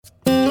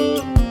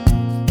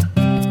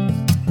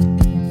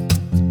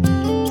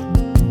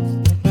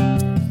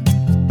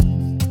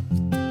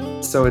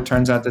Also, it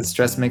turns out that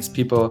stress makes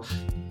people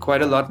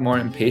quite a lot more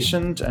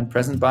impatient and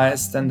present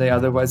biased than they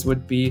otherwise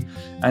would be,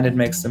 and it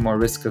makes them more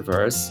risk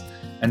averse.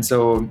 And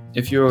so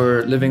if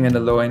you're living in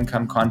a low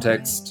income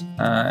context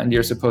and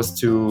you're supposed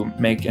to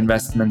make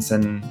investments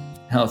in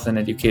health and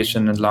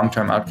education and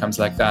long-term outcomes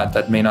like that,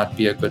 that may not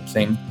be a good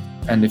thing.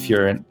 And if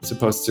you're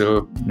supposed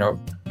to,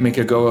 make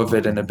a go of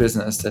it in a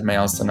business, that may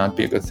also not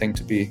be a good thing,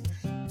 to be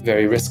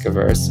very risk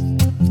averse.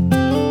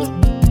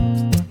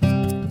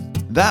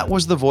 That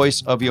was the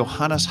voice of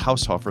Johannes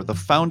Haushofer, the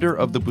founder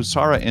of the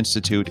Busara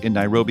Institute in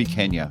Nairobi,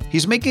 Kenya.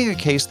 He's making a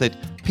case that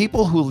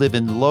people who live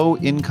in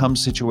low-income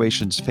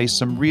situations face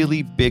some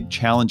really big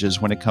challenges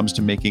when it comes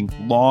to making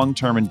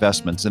long-term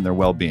investments in their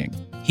well-being.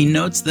 He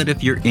notes that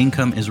if your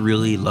income is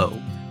really low,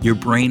 your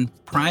brain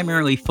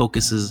primarily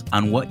focuses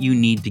on what you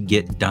need to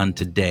get done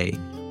today,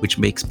 which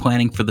makes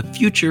planning for the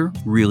future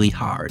really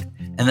hard.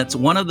 And that's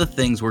one of the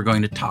things we're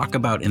going to talk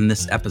about in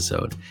this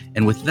episode.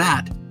 And with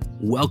that,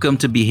 welcome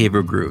to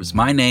Behavioral Grooves.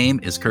 My name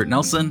is Kurt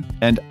Nelson.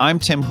 And I'm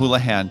Tim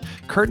Houlihan.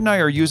 Kurt and I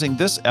are using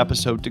this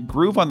episode to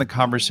groove on the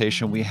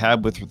conversation we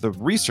had with the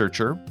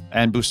researcher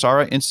and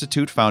Busara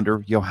Institute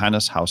founder,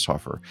 Johannes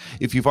Haushofer.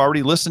 If you've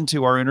already listened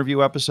to our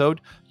interview episode,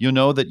 you'll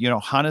know that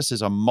Johannes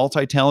is a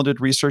multi-talented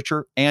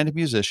researcher and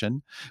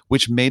musician,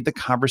 which made the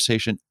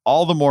conversation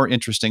all the more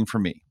interesting for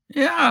me.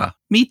 Yeah,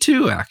 me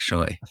too,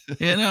 actually.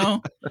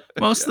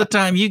 Most of the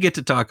time you get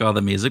to talk all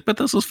the music, but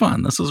this was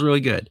fun. This was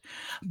really good.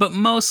 But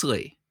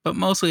mostly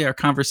our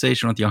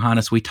conversation with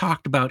Johannes, we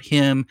talked about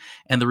him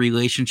and the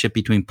relationship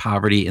between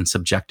poverty and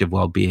subjective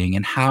well-being,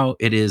 and how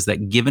it is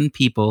that given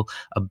people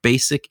a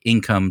basic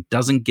income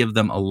doesn't give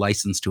them a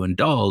license to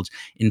indulge.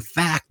 In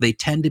fact, they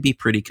tend to be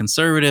pretty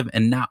conservative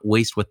and not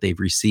waste what they've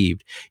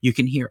received. You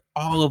can hear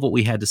all of what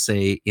we had to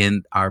say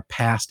in our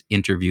past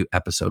interview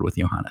episode with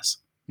Johannes.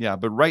 Yeah,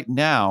 but right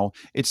now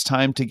it's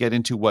time to get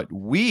into what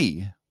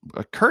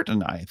Kurt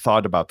and I,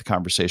 thought about the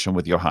conversation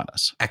with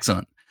Johannes.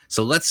 Excellent.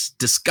 So let's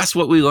discuss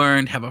what we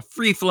learned, have a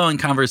free-flowing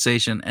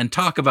conversation, and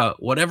talk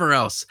about whatever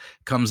else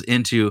comes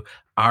into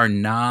our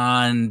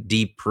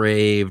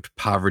non-depraved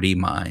poverty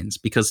minds.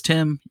 Because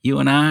Tim, you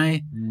and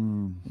I,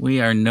 we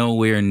are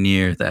nowhere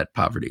near that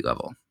poverty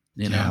level.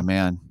 Yeah,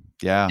 man.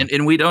 Yeah.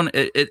 And we don't,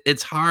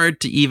 it's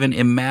hard to even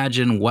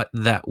imagine what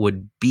that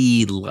would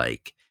be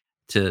like,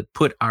 to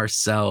put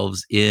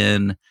ourselves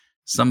in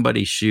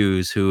somebody's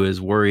shoes who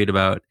is worried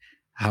about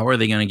how are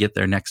they going to get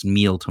their next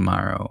meal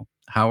tomorrow?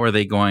 How are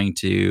they going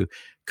to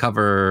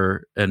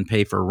cover and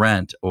pay for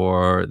rent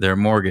or their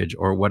mortgage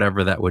or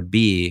whatever that would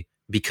be?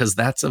 Because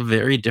that's a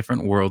very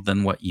different world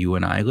than what you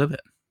and I live in.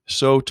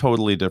 So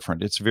totally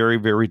different. It's very,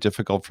 very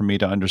difficult for me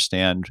to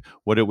understand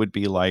what it would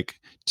be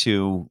like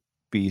to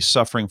be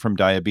suffering from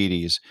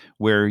diabetes,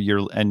 where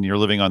you're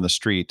living on the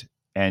street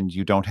and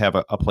you don't have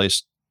a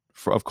place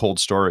of cold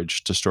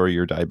storage to store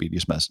your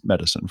diabetes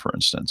medicine, for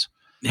instance.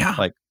 Yeah.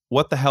 Like,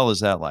 what the hell is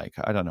that like?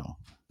 I don't know.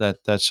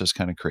 That's just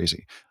kind of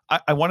crazy.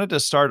 I wanted to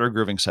start our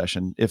grooving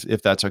session,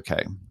 if that's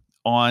okay,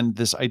 on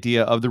this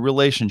idea of the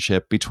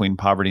relationship between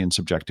poverty and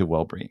subjective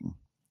well-being,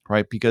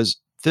 right? Because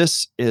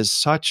this is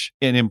such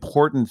an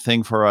important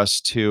thing for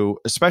us to,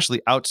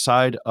 especially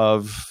outside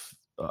of,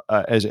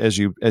 as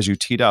you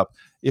teed up,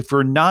 if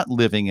we're not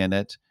living in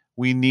it,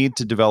 we need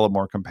to develop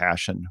more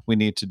compassion. We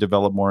need to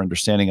develop more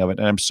understanding of it.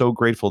 And I'm so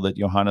grateful that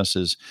Johannes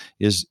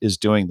is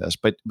doing this.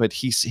 But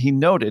he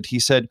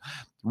said,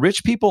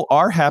 rich people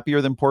are happier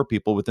than poor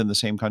people within the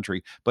same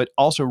country, but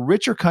also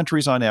richer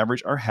countries on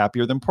average are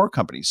happier than poor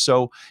countries.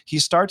 So he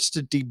starts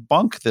to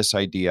debunk this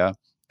idea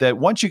that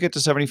once you get to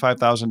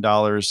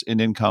 $75,000 in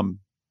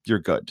income, you're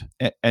good.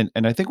 And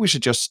I think we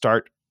should just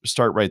start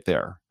right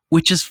there.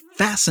 Which is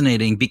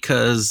fascinating,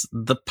 because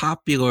the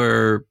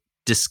popular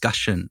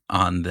discussion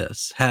on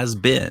this has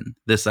been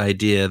this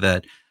idea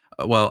that,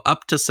 well,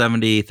 up to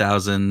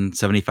 70,000,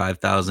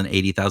 75,000,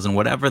 80,000,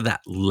 whatever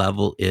that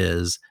level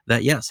is,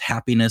 that yes,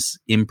 happiness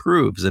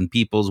improves and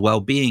people's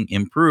well-being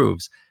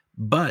improves,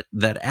 but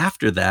that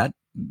after that,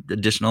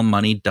 additional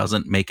money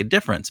doesn't make a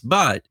difference.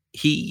 But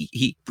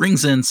he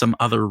brings in some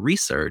other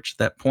research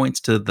that points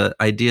to the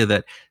idea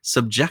that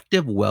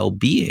subjective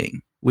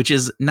well-being, which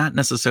is not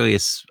necessarily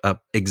a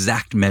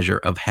exact measure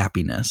of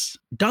happiness,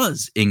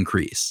 does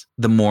increase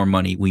the more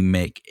money we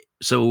make.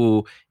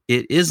 So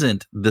it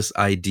isn't this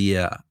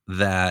idea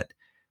that,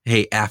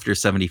 hey, after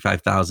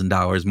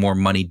 $75,000, more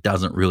money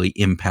doesn't really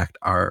impact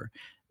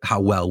how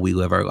well we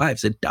live our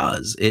lives. It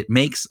does. It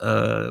makes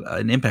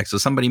an impact. So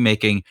somebody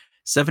making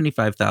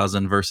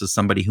 $75,000 versus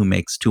somebody who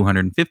makes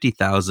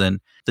 $250,000,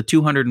 the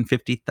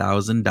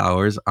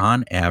 $250,000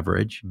 on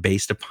average,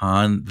 based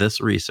upon this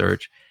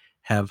research,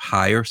 have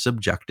higher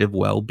subjective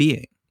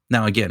well-being.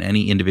 Now, again,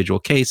 any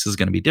individual case is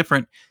going to be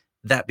different.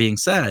 That being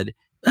said,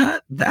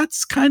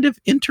 that's kind of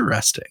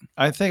interesting.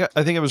 I think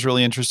it was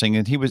really interesting,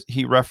 and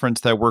he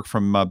referenced that work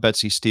from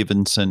Betsy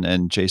Stevenson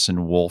and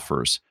Jason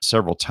Wolfers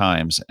several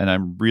times, and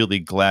I'm really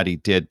glad he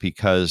did,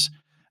 because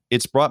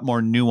it's brought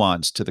more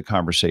nuance to the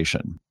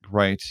conversation,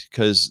 right?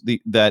 Because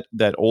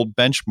that old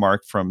benchmark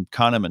from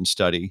Kahneman's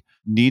study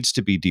needs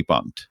to be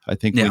debunked. I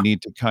think we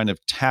need to kind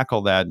of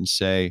tackle that and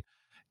say,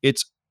 it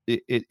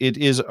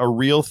is a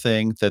real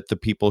thing that the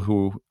people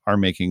who are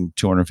making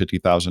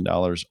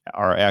 $250,000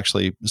 are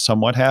actually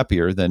somewhat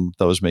happier than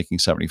those making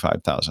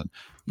 75,000.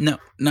 Now,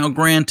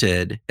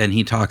 granted, and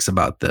he talks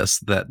about this,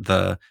 that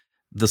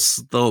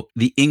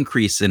the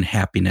increase in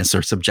happiness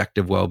or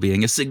subjective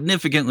well-being is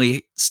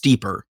significantly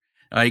steeper.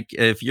 Like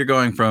if you're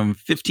going from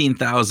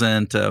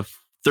 15,000 to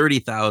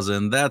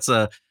 30,000, that's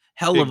a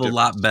hell of a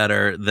lot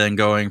better than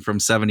going from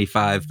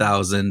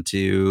 75,000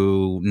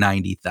 to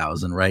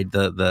 90,000, right?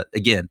 The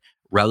again,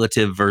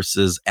 relative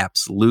versus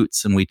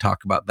absolutes, and we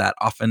talk about that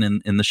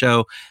often in the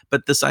show.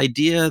 But this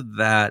idea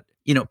that,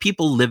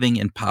 people living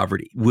in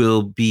poverty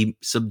will be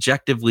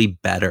subjectively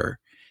better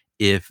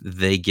if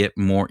they get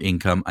more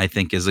income, I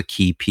think is a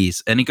key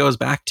piece. And it goes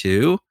back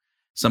to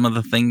some of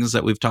the things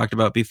that we've talked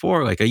about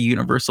before, like a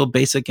universal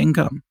basic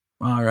income.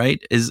 All right.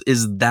 Is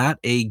that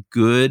a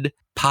good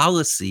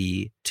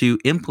policy to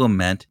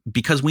implement?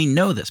 Because we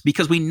know this,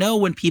 because we know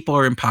when people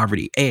are in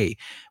poverty,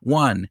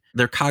 one,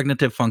 their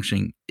cognitive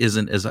functioning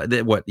isn't as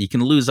what you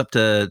can lose up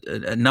to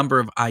a number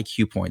of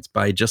IQ points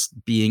by just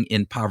being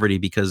in poverty,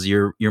 because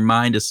your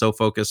mind is so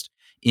focused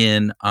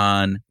in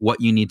on what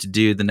you need to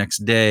do the next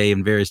day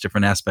in various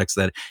different aspects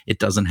that it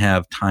doesn't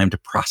have time to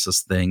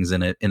process things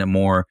in a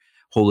more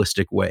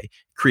holistic way.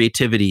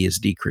 Creativity is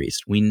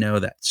decreased. We know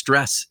that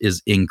stress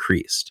is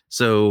increased.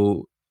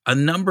 So a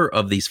number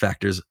of these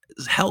factors,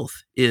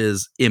 health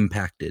is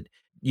impacted.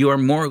 You are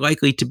more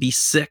likely to be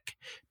sick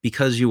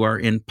because you are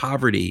in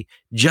poverty.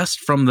 Just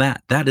from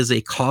that is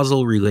a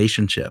causal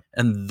relationship.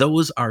 And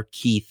those are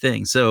key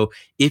things. So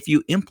if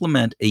you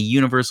implement a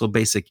universal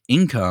basic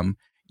income,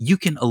 you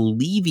can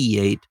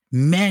alleviate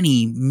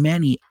many,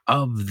 many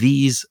of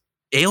these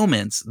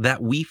ailments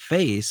that we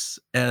face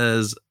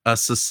as a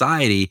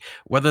society,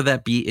 whether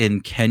that be in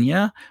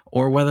Kenya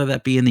or whether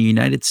that be in the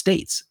United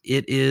States.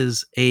 It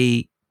is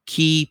a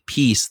key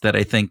piece that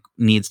I think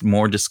needs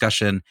more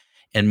discussion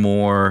and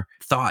more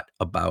thought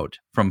about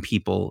from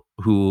people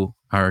who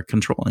are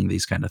controlling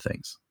these kind of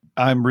things.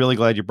 I'm really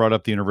glad you brought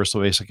up the universal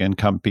basic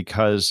income,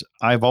 because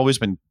I've always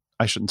been,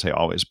 I shouldn't say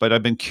always, but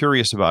I've been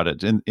curious about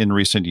it in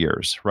recent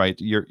years, right?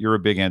 You're a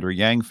big Andrew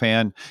Yang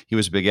fan. He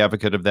was a big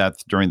advocate of that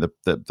during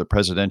the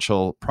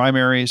presidential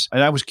primaries.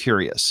 And I was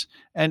curious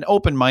and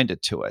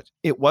open-minded to it.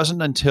 It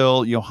wasn't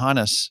until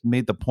Johannes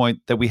made the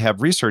point that we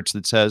have research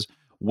that says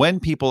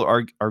when people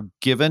are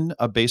given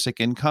a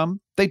basic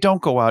income, they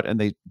don't go out and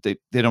they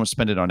don't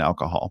spend it on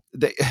alcohol.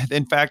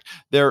 In fact,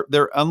 they're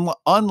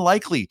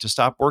unlikely to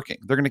stop working.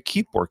 They're going to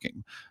keep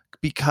working,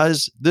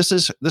 because this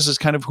is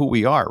kind of who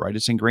we are, right?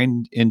 It's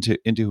ingrained into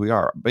who we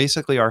are.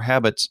 Basically, our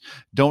habits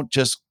don't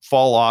just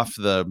fall off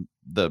the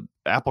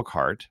apple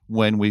cart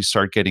when we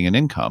start getting an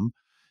income.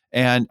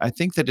 And I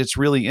think that it's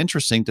really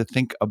interesting to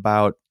think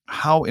about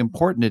how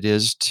important it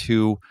is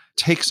to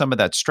take some of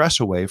that stress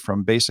away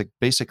from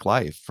basic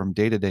life, from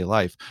day-to-day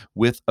life,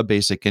 with a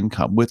basic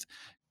income,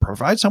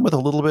 provide some with a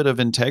little bit of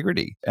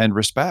integrity and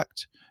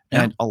respect.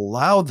 And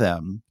allow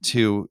them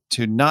to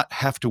not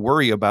have to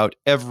worry about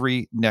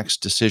every next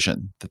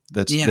decision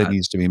that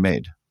needs to be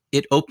made.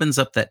 It opens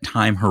up that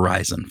time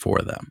horizon for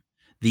them.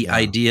 The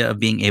idea of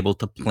being able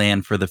to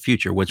plan for the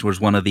future, which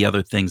was one of the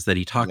other things that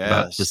he talked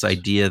about, this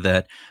idea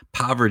that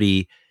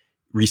poverty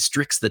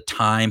restricts the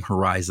time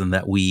horizon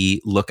that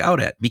we look out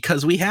at,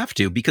 because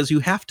you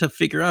have to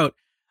figure out,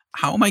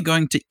 how am I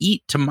going to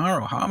eat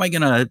tomorrow? How am I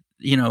going to,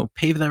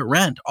 pay that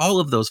rent? All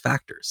of those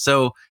factors.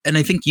 So, and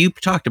I think you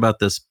talked about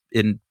this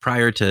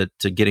prior to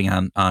getting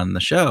on the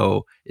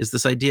show, is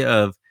this idea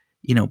of,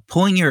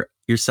 pulling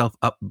yourself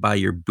up by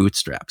your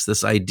bootstraps.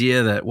 This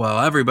idea that, well,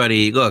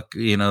 everybody, look,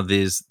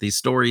 these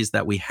stories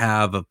that we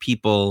have of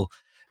people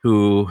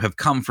who have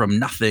come from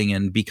nothing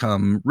and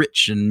become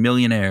rich and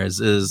millionaires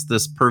is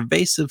this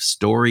pervasive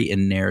story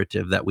and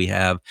narrative that we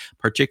have,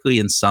 particularly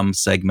in some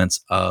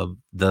segments of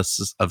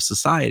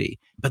society.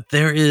 But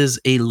there is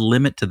a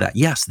limit to that.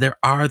 Yes, there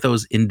are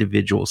those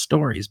individual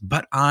stories,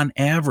 but on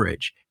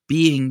average,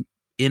 being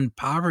in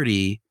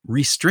poverty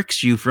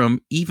restricts you from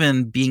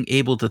even being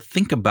able to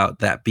think about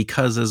that,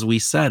 because, as we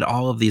said,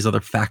 all of these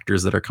other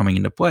factors that are coming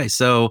into play.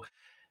 So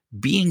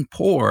being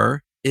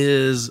poor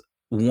is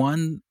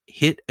one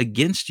hit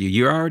against you.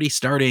 You're already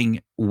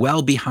starting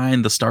well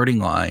behind the starting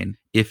line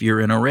if you're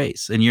in a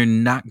race, and you're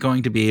not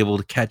going to be able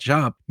to catch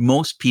up.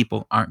 Most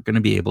people aren't going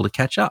to be able to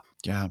catch up.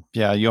 Yeah.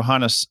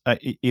 Johannes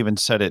even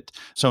said it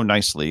so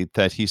nicely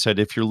that he said,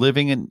 if you're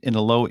living in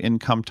a low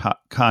income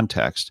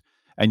context,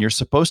 and you're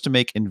supposed to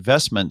make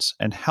investments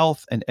and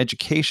health and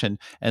education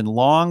and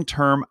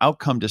long-term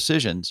outcome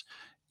decisions,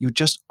 you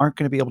just aren't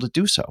going to be able to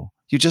do so.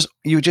 You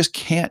just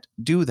can't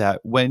do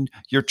that when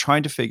you're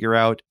trying to figure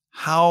out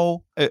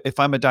how, if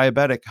I'm a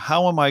diabetic,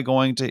 how am I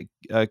going to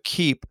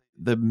keep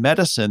the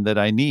medicine that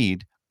I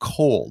need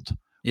cold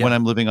when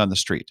I'm living on the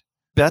street?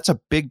 That's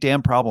a big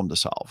damn problem to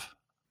solve.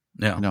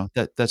 Yeah.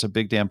 That's a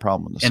big damn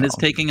problem to solve. And it's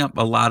taking up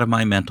a lot of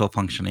my mental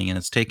functioning, and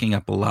it's taking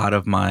up a lot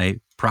of my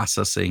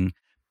processing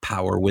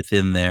power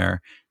within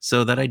there,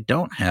 so that I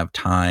don't have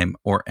time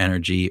or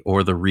energy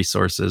or the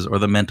resources or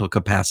the mental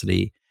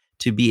capacity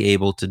to be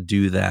able to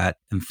do that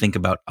and think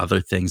about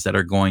other things that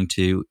are going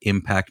to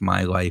impact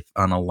my life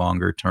on a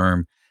longer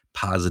term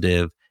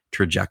positive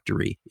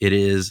trajectory. It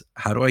is,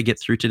 how do I get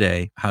through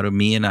today? How do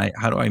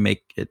I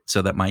make it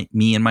so that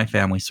me and my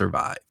family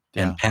survive?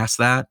 Yeah. And past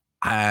that,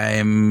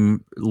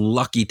 I'm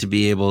lucky to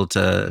be able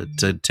to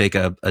take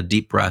a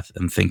deep breath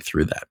and think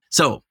through that.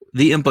 So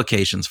the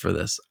implications for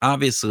this,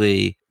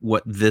 obviously,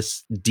 what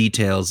this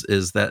details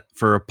is that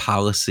for a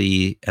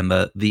policy and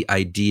the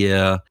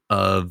idea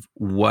of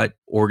what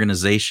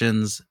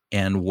organizations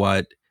and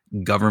what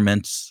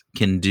governments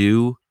can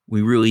do,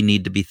 we really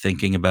need to be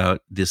thinking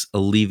about this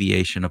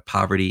alleviation of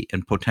poverty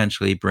and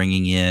potentially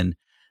bringing in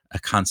a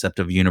concept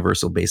of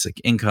universal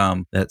basic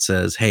income that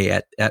says, hey,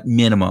 at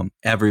minimum,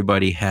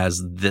 everybody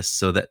has this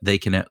so that they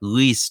can at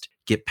least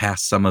get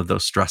past some of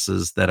those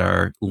stresses that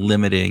are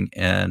limiting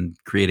and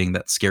creating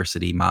that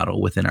scarcity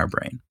model within our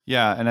brain.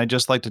 Yeah. And I'd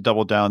just like to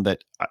double down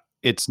that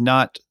it's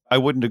not, I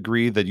wouldn't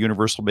agree that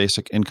universal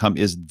basic income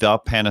is the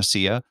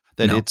panacea,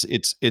 that No.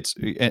 it's,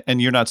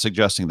 and you're not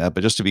suggesting that,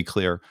 but just to be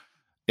clear,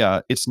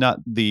 it's not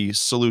the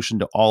solution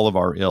to all of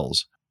our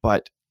ills,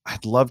 but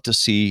I'd love to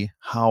see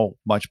how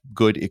much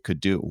good it could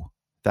do.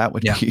 That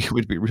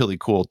would be really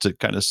cool to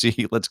kind of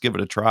see. Let's give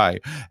it a try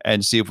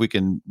and see if we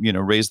can,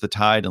 raise the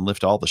tide and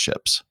lift all the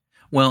ships.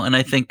 Well, and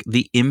I think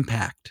the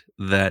impact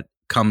that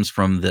comes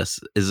from this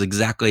is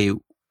exactly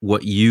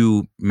what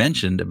you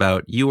mentioned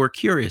about you were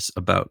curious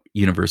about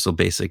universal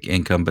basic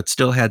income, but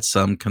still had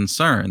some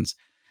concerns,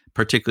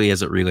 particularly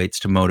as it relates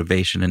to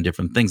motivation and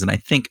different things. And I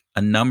think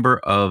a number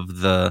of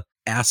the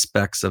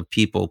aspects of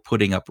people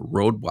putting up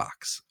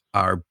roadblocks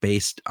are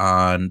based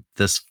on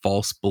this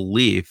false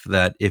belief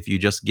that if you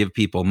just give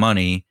people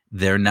money,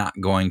 they're not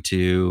going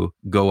to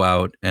go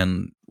out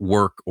and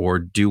work or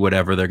do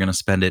whatever. They're going to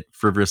spend it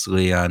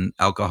frivolously on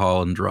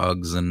alcohol and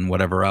drugs and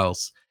whatever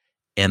else.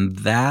 And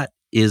that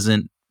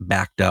isn't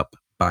backed up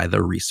by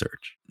the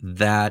research.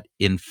 That,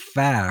 in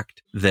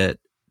fact, that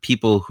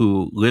people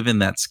who live in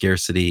that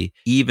scarcity,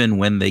 even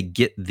when they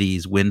get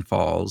these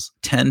windfalls,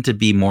 tend to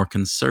be more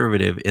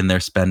conservative in their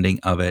spending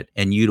of it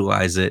and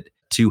utilize it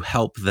to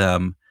help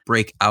them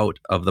break out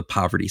of the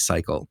poverty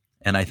cycle.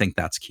 And I think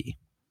that's key.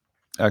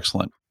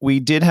 Excellent. We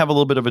did have a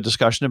little bit of a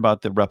discussion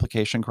about the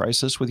replication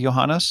crisis with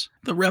Johannes.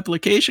 The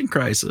replication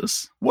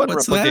crisis?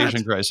 What's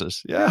replication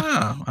crisis?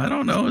 Yeah, I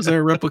don't know. Is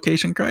there a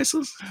replication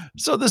crisis?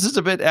 So this is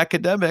a bit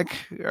academic,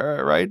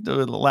 right?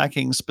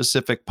 Lacking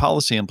specific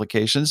policy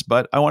implications,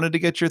 but I wanted to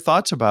get your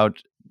thoughts about,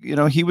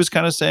 he was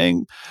kind of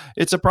saying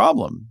it's a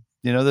problem,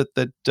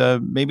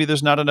 that maybe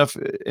there's not enough,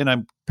 and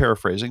I'm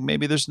paraphrasing,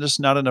 maybe there's just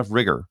not enough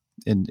rigor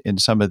in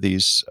some of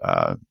these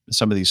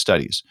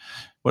studies.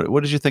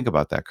 What did you think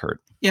about that,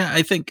 Kurt? Yeah,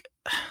 I think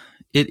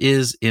it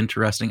is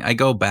interesting. I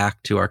go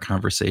back to our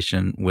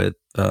conversation with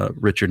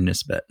Richard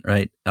Nisbett,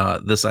 right?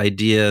 This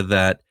idea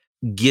that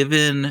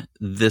given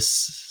this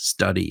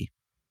study,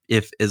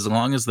 as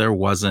long as there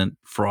wasn't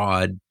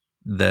fraud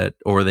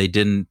or they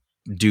didn't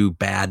do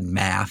bad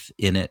math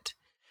in it,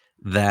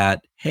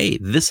 that, hey,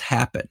 this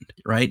happened,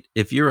 right?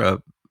 If you're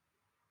a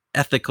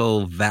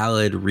ethical,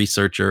 valid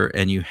researcher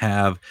and you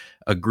have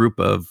a group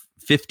of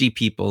 50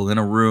 people in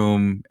a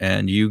room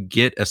and you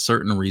get a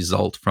certain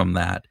result from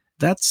that,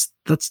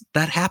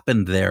 that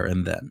happened there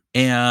and then.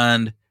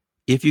 And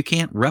if you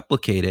can't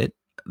replicate it,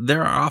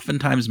 there are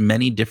oftentimes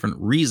many different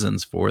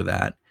reasons for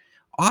that.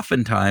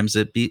 Oftentimes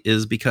it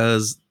is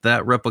because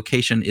that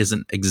replication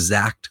isn't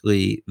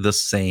exactly the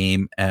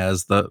same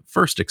as the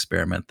first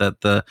experiment,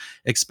 that the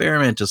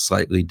experiment is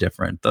slightly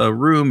different. The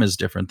room is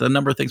different. The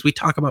number of things we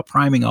talk about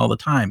priming all the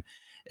time,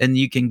 and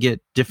you can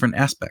get different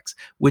aspects,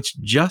 which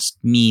just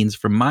means,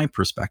 from my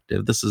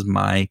perspective, this is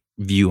my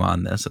view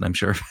on this, and I'm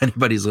sure if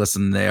anybody's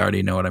listening, they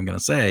already know what I'm going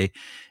to say,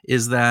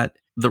 is that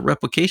the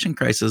replication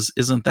crisis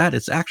isn't that.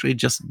 It's actually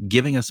just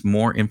giving us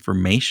more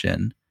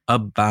information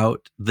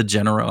about the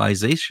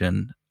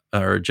generalization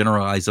or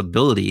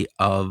generalizability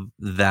of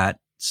that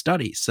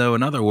study. So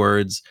in other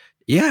words,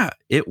 yeah,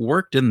 it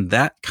worked in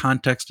that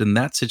context, in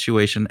that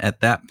situation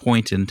at that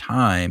point in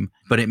time,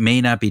 but it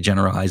may not be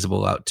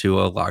generalizable out to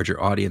a larger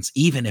audience,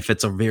 even if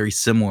it's a very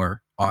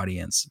similar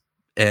audience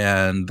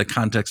and the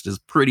context is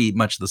pretty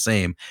much the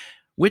same,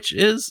 which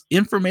is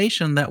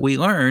information that we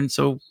learn.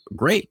 So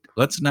great,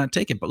 let's not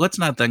take it, but let's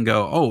not then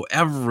go, oh,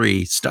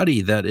 every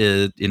study that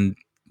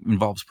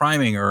involves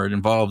priming or it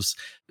involves,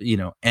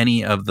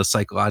 any of the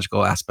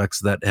psychological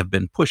aspects that have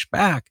been pushed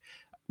back,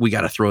 we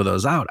got to throw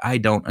those out. I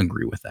don't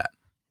agree with that.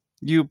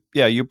 You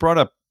brought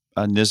up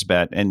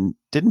Nisbett, and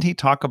didn't he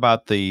talk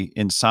about the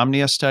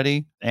insomnia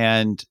study?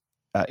 And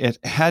it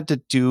had to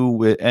do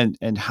with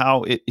and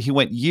how he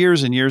went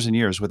years and years and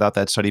years without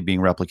that study being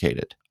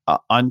replicated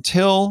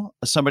until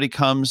somebody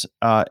comes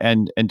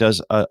and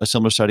does a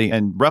similar study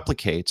and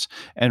replicates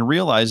and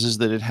realizes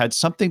that it had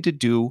something to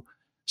do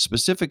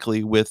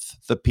specifically with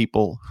the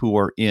people who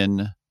are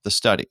in the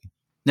study.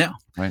 Yeah.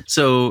 Right.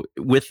 So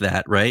with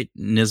that, right,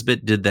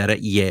 Nisbett did that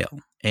at Yale,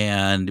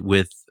 and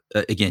with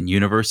again,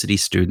 university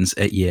students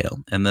at Yale,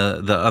 and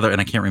the other,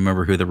 and I can't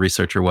remember who the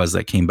researcher was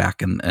that came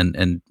back and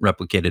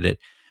replicated it,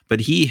 But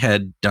he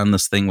had done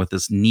this thing with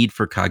this need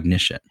for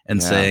cognition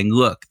and Yeah. saying,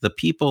 look, the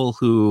people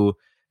who,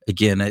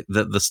 again,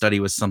 the study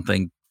was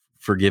something,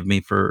 forgive me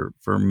for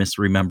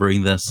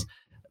misremembering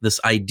this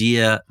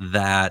idea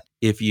that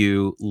if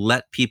you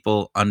let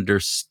people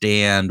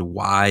understand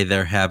why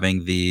they're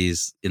having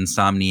these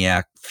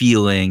insomniac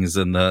feelings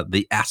and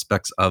the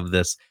aspects of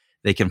this,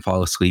 they can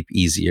fall asleep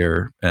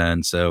easier.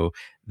 And so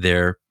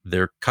their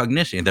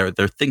cognition, they're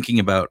thinking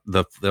about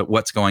the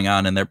what's going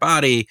on in their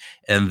body,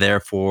 and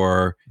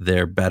therefore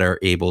they're better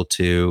able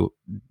to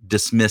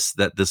dismiss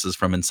that this is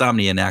from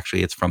insomnia and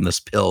actually it's from this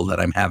pill that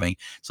I'm having.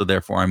 So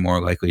therefore I'm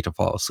more likely to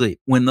fall asleep.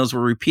 When those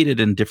were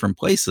repeated in different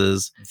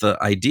places, the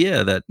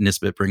idea that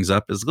Nisbet brings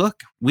up is,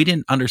 look, we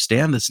didn't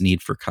understand this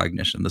need for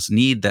cognition, this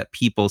need that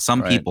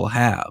some people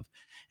have.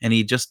 And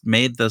he just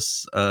made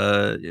this,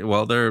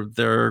 well,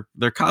 they're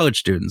college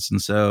students, and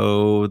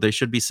so they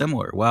should be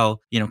similar.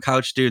 Well,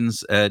 college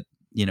students at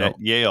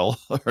Yale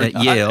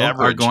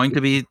are going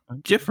to be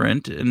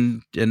different,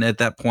 and at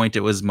that point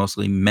it was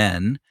mostly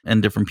men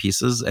and different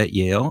pieces at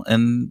Yale,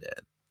 and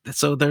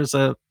so there's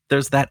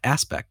that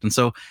aspect. And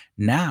so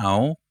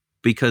now,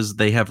 because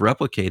they have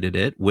replicated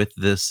it with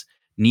this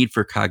need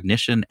for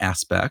cognition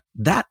aspect,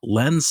 that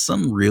lends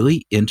some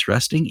really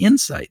interesting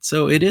insight.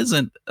 So it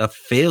isn't a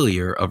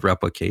failure of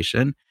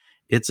replication,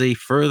 it's a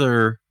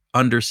further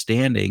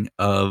understanding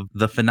of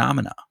the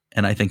phenomena,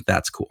 and I think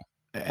that's cool.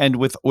 And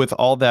with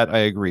all that, I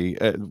agree.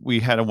 We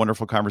had a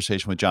wonderful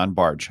conversation with John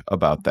Barge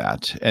about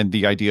that, and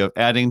the idea of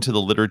adding to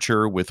the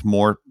literature with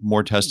more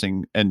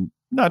testing and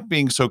not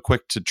being so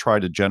quick to try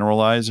to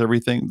generalize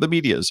everything. The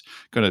media is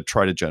going to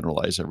try to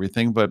generalize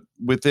everything, but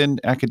within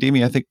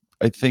academia,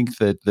 I think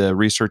that the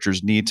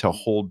researchers need to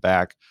hold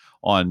back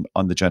on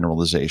the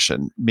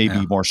generalization,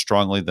 maybe more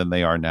strongly than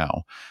they are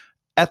now.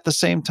 At the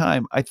same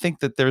time, I think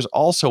that there's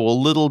also a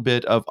little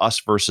bit of us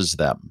versus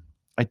them.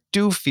 I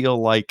do feel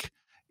like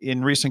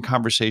in recent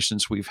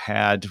conversations we've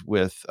had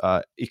with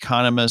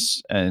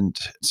economists and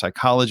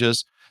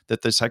psychologists,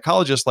 that the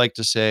psychologists like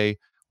to say,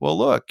 well,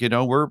 look,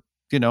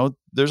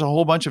 there's a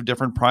whole bunch of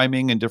different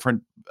priming and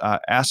different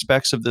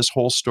aspects of this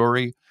whole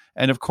story.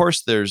 And of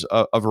course, there's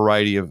a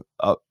variety of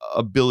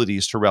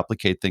abilities to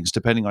replicate things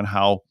depending on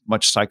how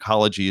much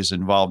psychology is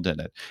involved in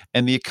it.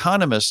 And the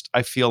economists,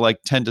 I feel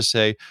like, tend to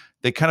say,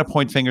 they kind of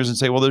point fingers and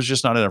say, well, there's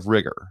just not enough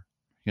rigor.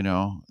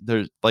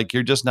 There's like,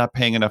 you're just not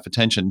paying enough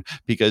attention,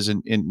 because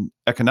in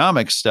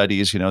economic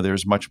studies,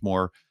 there's much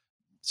more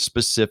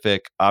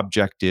specific,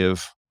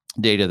 objective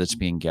data that's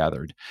being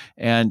gathered.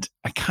 And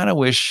I kind of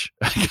wish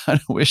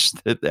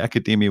that the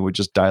academia would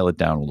just dial it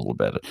down a little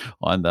bit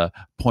on the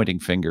pointing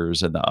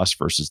fingers and the us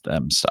versus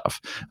them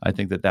stuff. I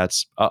think that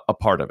that's a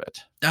part of it.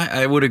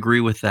 I would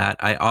agree with that.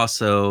 I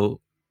also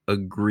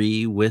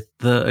agree with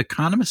the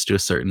economists to a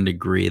certain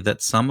degree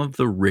that some of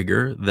the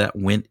rigor that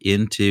went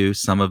into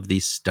some of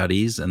these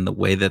studies and the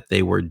way that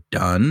they were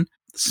done,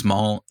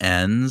 small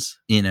n's,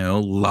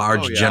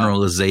 large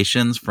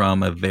generalizations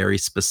from a very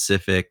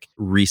specific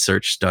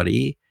research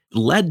study,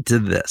 led to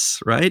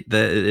this, right?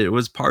 That it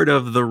was part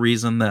of the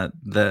reason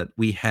that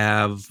we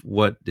have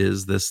what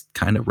is this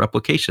kind of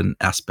replication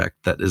aspect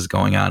that is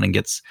going on and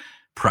gets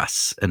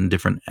press and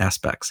different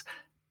aspects.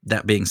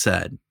 That being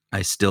said,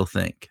 I still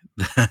think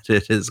that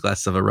it is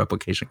less of a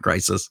replication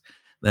crisis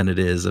than it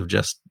is of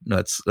just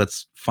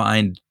let's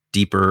find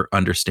deeper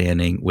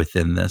understanding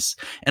within this.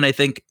 And I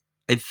think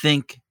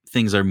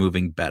things are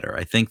moving better.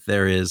 I think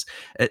there is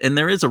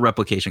a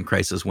replication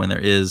crisis when there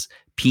is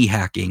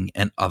p-hacking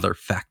and other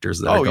factors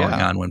that are going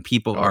on, when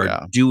people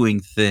are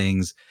doing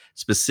things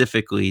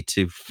specifically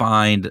to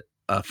find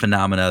a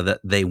phenomena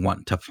that they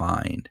want to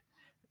find.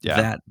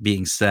 Yeah. That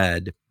being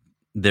said,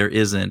 there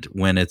isn't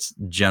when it's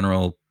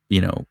general,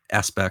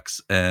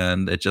 aspects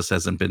and it just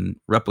hasn't been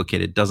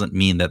replicated, doesn't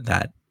mean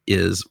that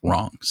is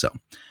wrong. So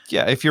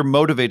yeah, if you're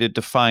motivated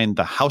to find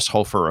the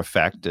Haushofer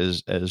effect,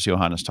 as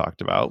Johannes talked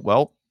about,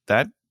 well,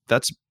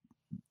 that's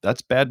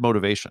bad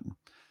motivation.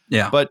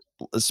 Yeah. But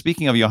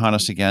speaking of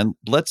Johannes again,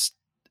 let's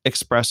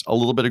express a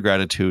little bit of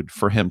gratitude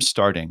for him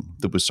starting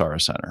the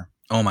Busara Center.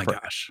 Oh my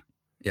gosh.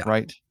 Yeah.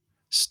 Right.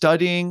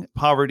 Studying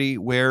poverty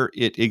where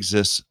it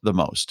exists the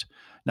most.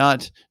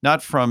 Not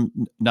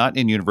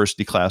in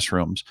university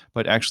classrooms,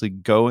 but actually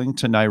going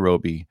to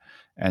Nairobi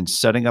and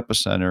setting up a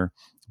center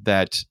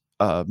that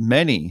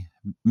many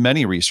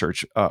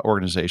research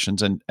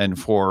organizations and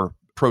for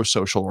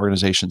pro-social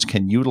organizations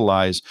can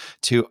utilize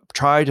to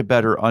try to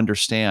better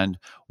understand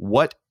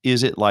what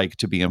is it like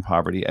to be in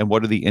poverty and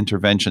what are the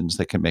interventions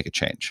that can make a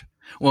change.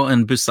 Well,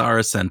 and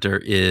Busara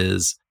Center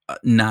is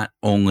not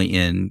only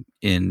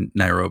in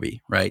Nairobi,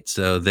 right?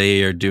 So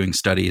they are doing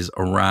studies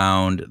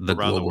around the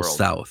global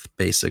south,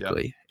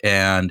 basically. Yep.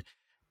 And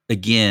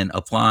again,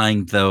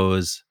 applying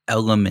those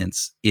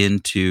elements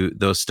into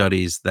those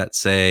studies that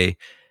say,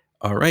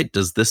 all right,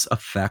 does this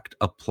effect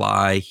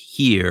apply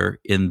here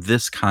in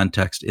this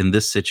context, in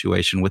this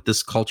situation, with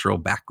this cultural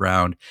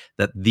background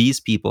that these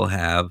people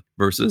have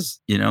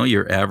versus,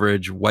 your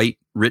average white,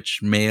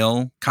 rich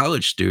male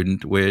college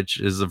student, which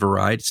is a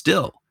variety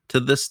still to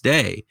this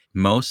day.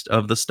 Most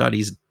of the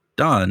studies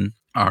done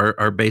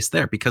are based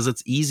there, because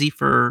it's easy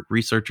for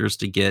researchers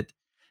to get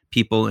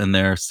people in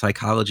their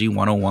psychology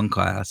 101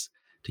 class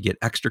to get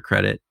extra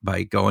credit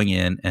by going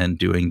in and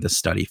doing the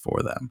study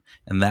for them.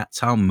 And that's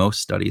how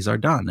most studies are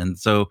done. And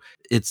so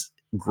it's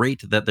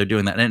great that they're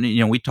doing that.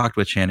 And, we talked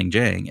with Channing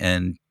Jiang,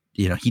 and,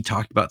 he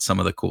talked about some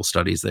of the cool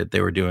studies that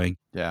they were doing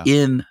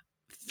in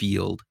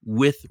field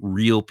with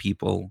real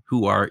people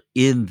who are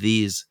in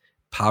these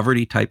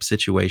poverty type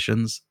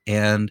situations.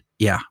 And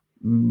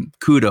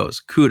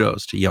kudos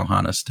to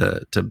Johannes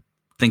to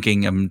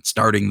thinking and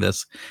starting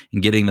this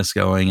and getting this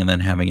going and then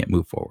having it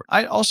move forward.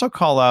 I also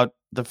call out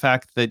the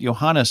fact that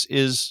Johannes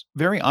is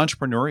very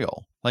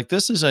entrepreneurial. Like,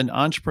 this is an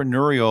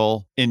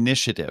entrepreneurial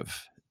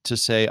initiative to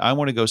say, I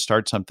want to go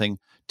start something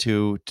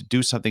to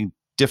do something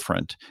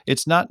different.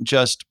 It's not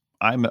just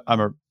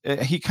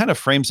he kind of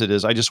frames it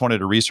as, I just wanted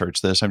to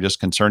research this, I'm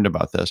just concerned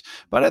about this.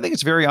 But I think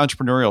it's very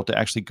entrepreneurial to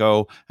actually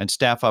go and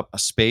staff up a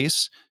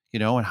space,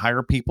 and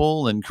hire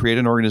people and create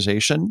an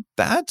organization.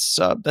 That's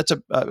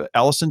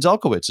Alison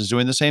Zelkowitz is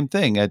doing the same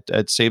thing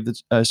at Save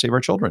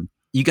Our Children.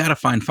 You got to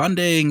find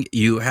funding.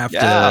 You have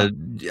to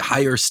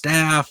hire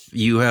staff.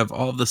 You have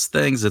all these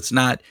things. It's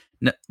not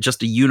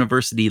just a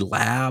university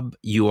lab.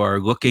 You are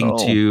looking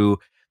to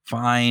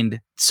find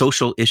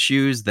social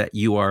issues that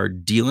you are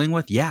dealing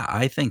with. Yeah,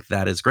 I think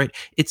that is great.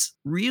 It's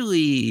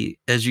really,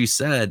 as you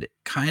said,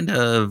 kind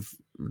of,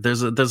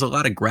 there's a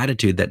lot of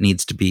gratitude that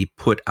needs to be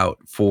put out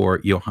for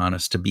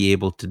Johannes to be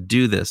able to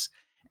do this.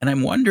 And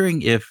I'm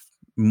wondering if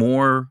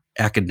more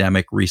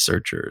academic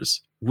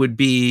researchers would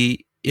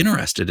be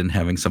interested in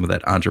having some of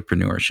that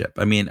entrepreneurship.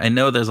 I mean, I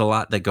know there's a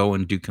lot that go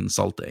and do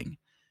consulting,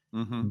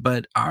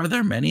 but are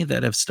there many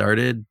that have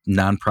started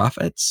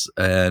nonprofits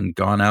and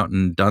gone out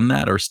and done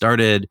that, or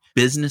started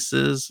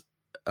businesses,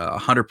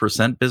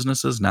 100%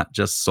 businesses, not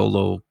just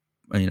solo,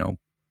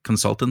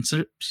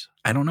 consultancies?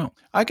 I don't know.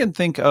 I can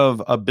think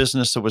of a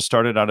business that was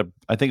started out of,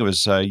 I think it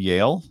was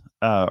Yale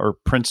or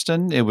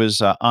Princeton. It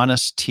was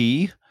Honest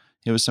Tea.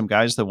 It was some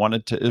guys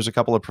that it was a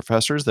couple of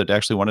professors that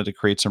actually wanted to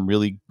create some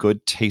really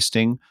good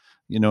tasting,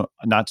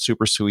 not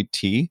super sweet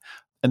tea.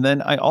 And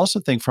then I also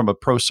think from a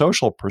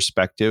pro-social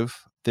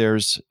perspective,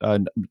 there's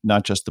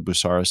not just the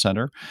Busara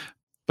Center,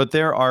 but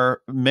there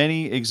are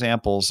many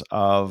examples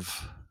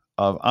of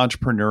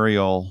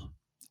entrepreneurial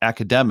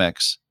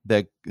academics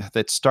that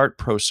start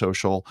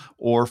pro-social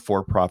or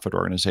for-profit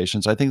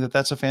organizations. I think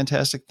that's a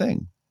fantastic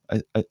thing.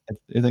 I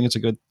think it's a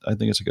good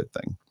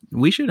thing.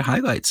 We should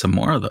highlight some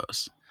more of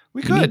those.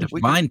 We need to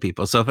find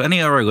people. So if any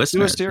of our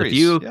listeners, if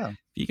you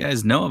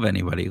guys know of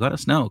anybody, let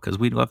us know, because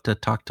we'd love to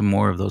talk to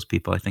more of those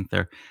people. I think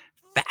they're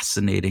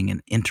fascinating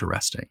and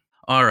interesting.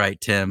 All right,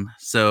 Tim.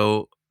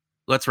 So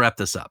let's wrap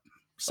this up.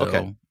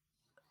 So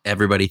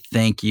everybody,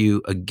 thank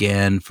you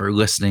again for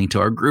listening to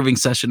our grooving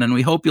session. And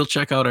we hope you'll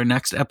check out our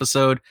next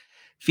episode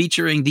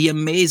featuring the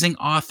amazing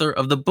author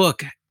of the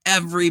book,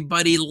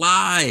 Everybody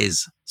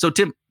Lies. So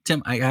Tim,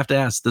 I have to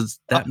ask, does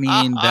that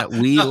mean that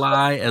we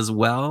lie as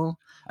well?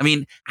 I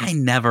mean, I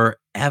never,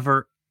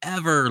 ever,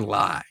 ever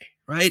lie,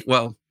 right?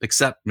 Well,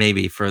 except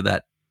maybe for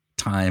that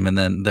time. And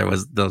then there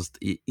was those.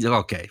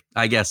 Okay,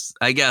 I guess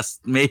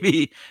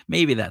maybe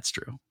that's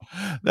true.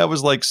 That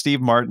was like Steve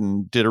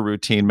Martin did a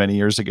routine many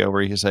years ago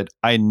where he said,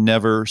 I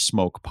never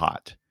smoke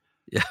pot.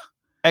 Yeah.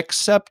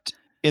 Except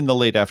in the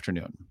late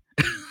afternoon.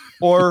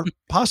 Or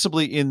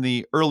possibly in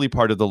the early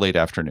part of the late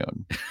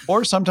afternoon.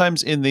 Or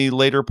sometimes in the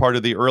later part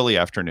of the early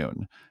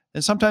afternoon.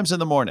 And sometimes in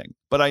the morning,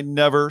 but I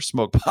never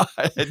smoke pot.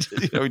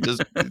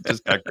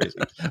 Just got crazy.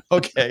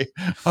 Okay.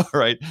 All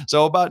right.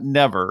 So about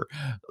never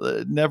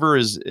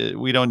is,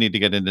 we don't need to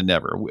get into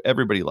never.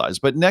 Everybody lies.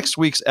 But next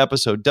week's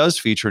episode does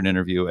feature an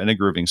interview and a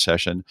grooving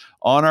session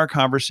on our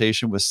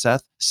conversation with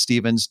Seth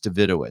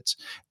Stephens-Davidowitz.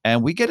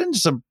 And we get into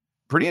some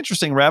pretty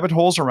interesting rabbit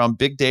holes around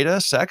big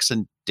data, sex,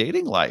 and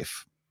dating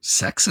life.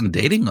 Sex and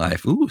dating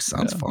life. Ooh,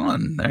 sounds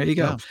fun. There you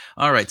go. Yeah.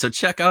 All right. So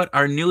check out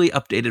our newly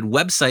updated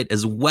website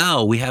as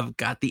well. We have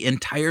got the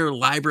entire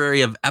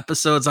library of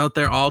episodes out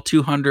there, all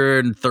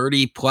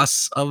 230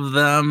 plus of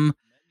them.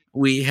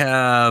 We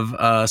have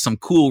some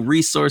cool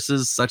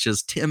resources such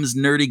as Tim's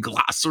Nerdy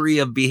Glossary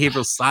of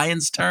Behavioral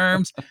Science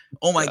Terms.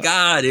 Oh my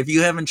God, if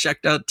you haven't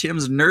checked out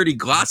Tim's Nerdy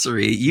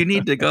Glossary, you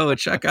need to go and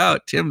check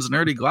out Tim's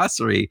Nerdy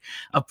Glossary,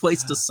 a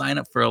place to sign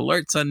up for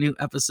alerts on new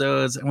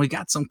episodes. And we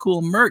got some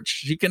cool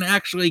merch. You can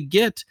actually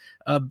get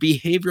a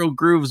Behavioral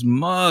Grooves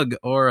mug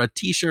or a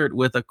t-shirt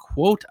with a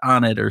quote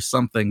on it or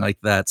something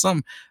like that.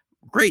 Some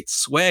great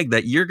swag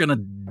that you're going to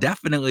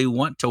definitely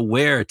want to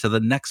wear to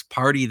the next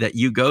party that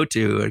you go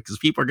to, because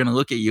people are going to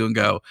look at you and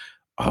go,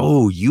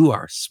 oh, you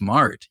are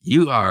smart.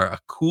 You are a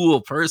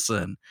cool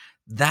person.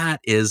 That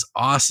is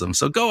awesome.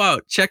 So go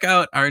out, check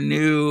out our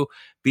new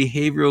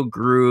Behavioral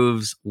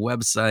Grooves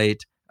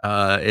website.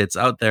 It's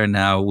out there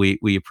now.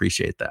 We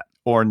appreciate that.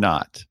 Or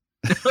not.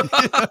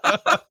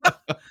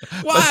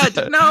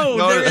 What? No,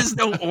 there is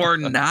no or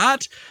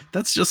not.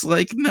 That's just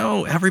like,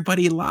 no,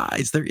 everybody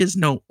lies. There is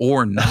no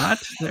or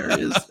not. There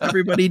is,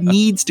 everybody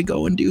needs to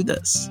go and do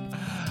this.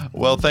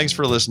 Well, thanks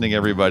for listening,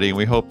 everybody.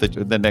 We hope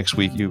that the next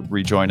week you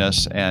rejoin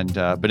us. And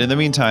but in the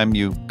meantime,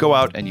 you go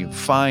out and you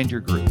find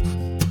your group.